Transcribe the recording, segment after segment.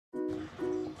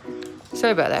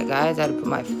Sorry about that, guys. I had to put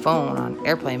my phone on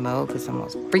airplane mode because someone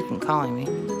was freaking calling me.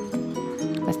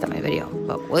 Messed up my video,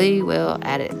 but we will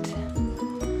add it.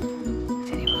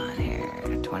 Continue on here.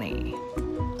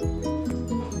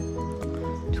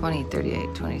 20,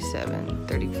 38, 27,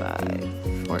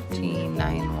 35, 14,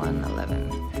 9, 1,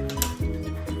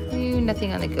 11.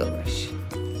 Nothing on the Go Rush.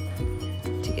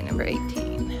 Ticket number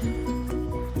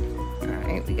 18.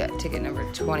 Alright, we got ticket number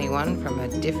 21 from a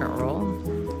different roll.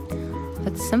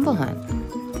 Let's symbol hunt.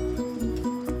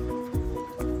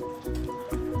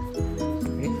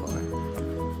 34,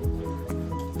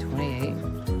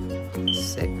 28,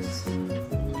 6,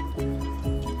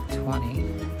 20,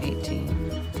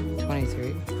 18,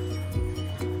 23,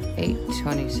 8,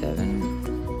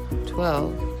 27,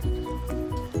 12,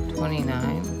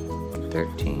 29,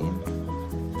 13,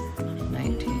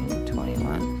 19,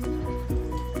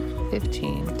 21,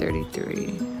 15,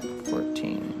 33,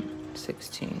 14,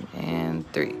 16,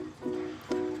 and 3.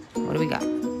 What do we got?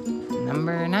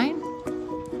 Number 9?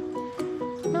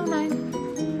 No 9.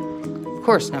 Of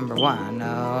course, number 1.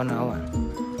 No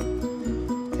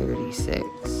 1. 36,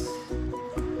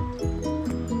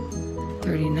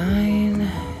 39,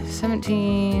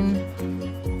 17,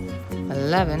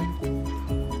 11,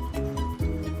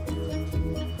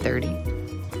 30,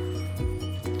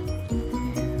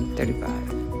 and 35.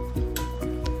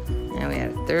 And we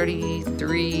had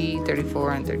 33,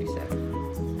 34, and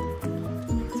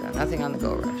 37. So nothing on the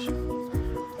Go Rush.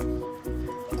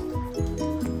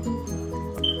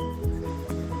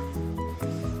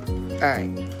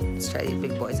 Alright, let's try these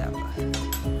big boys out.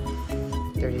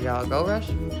 $30 Go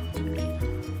Rush.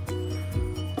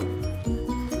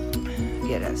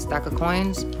 Get a stack of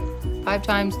coins, 5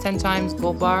 times, 10 times,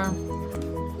 gold bar,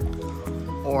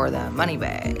 or the money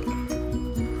bag.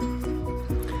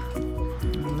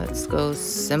 Let's go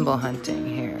symbol hunting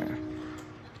here.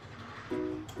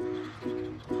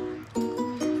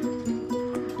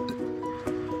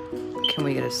 Can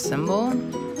we get a symbol?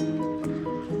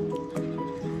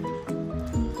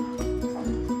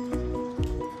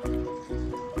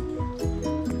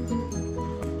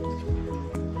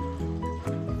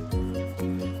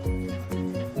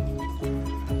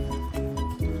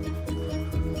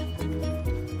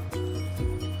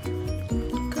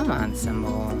 Come on,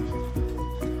 symbol.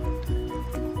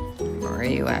 Where are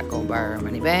you at, gold bar,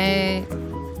 money bag?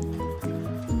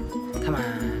 Come on.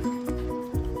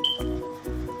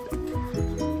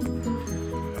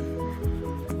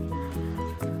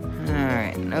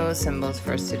 Alright, no symbols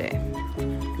for us today.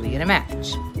 Can we get a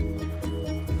match?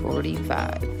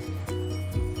 45.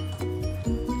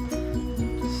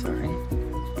 Sorry.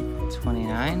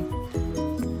 29.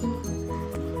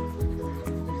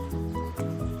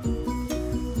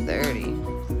 30.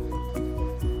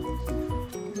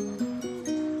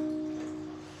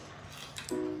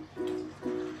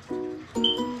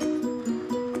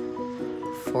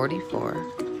 44.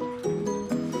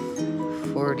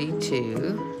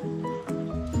 42.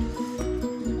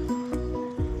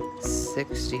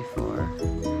 64.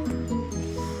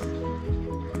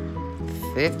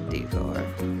 54.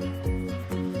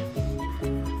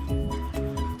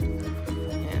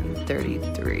 And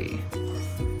 33.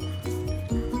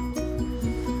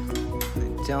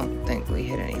 Don't think we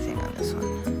hit anything on this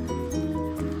one.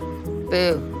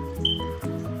 Boo.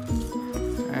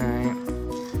 Alright.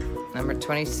 Number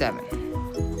 27.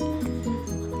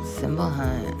 Symbol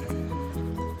hunt.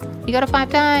 You got it 5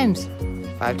 times.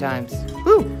 5 times.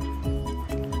 Woo!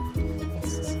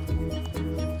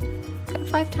 Got it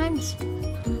 5 times.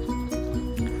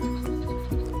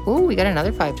 Ooh, we got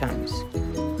another 5 times.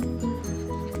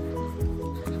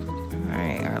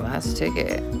 Alright, our last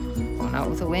ticket. Going out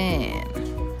with a win.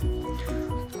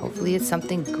 Hopefully it's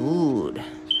something good.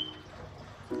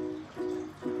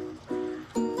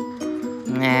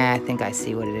 Nah, I think I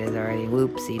see what it is already.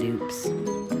 Whoopsie doops.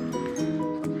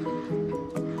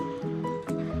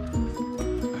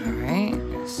 Alright,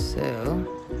 so...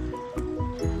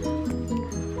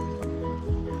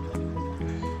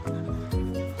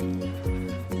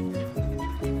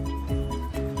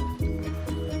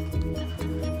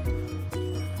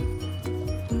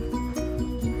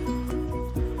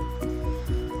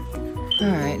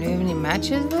 Alright, do we have any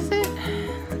matches with it?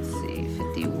 Let's see,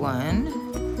 51.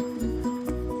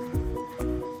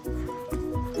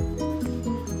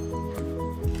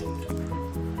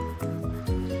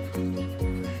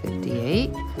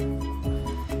 58.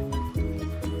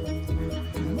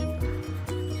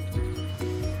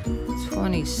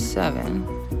 27.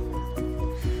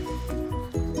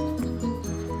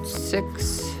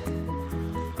 6.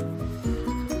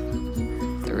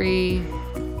 3.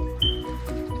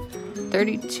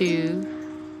 32,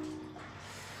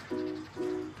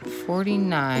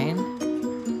 49.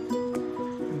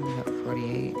 We got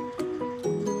 48.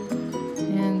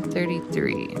 And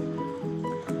 33.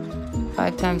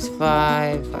 5 times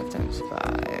 5, 5 times 5.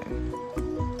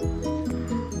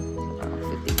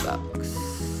 50 bucks.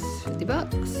 50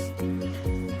 bucks.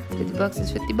 50 bucks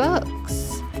is 50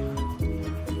 bucks.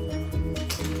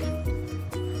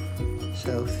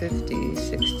 So 50,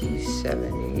 60,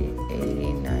 70,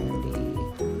 80, 90,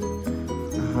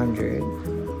 100,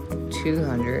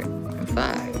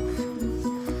 205.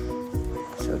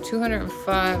 So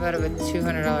 205 out of a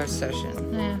 $200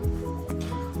 session.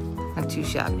 Not too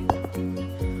shabby.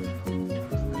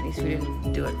 At least we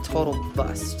didn't do a total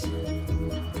bust.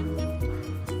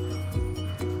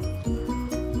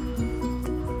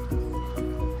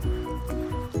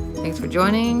 Thanks for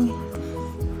joining.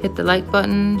 Hit the like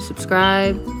button,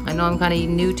 subscribe. I know I'm kind of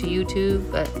new to YouTube,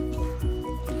 but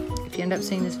if you end up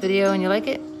seeing this video and you like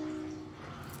it,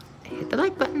 hit the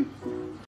like button.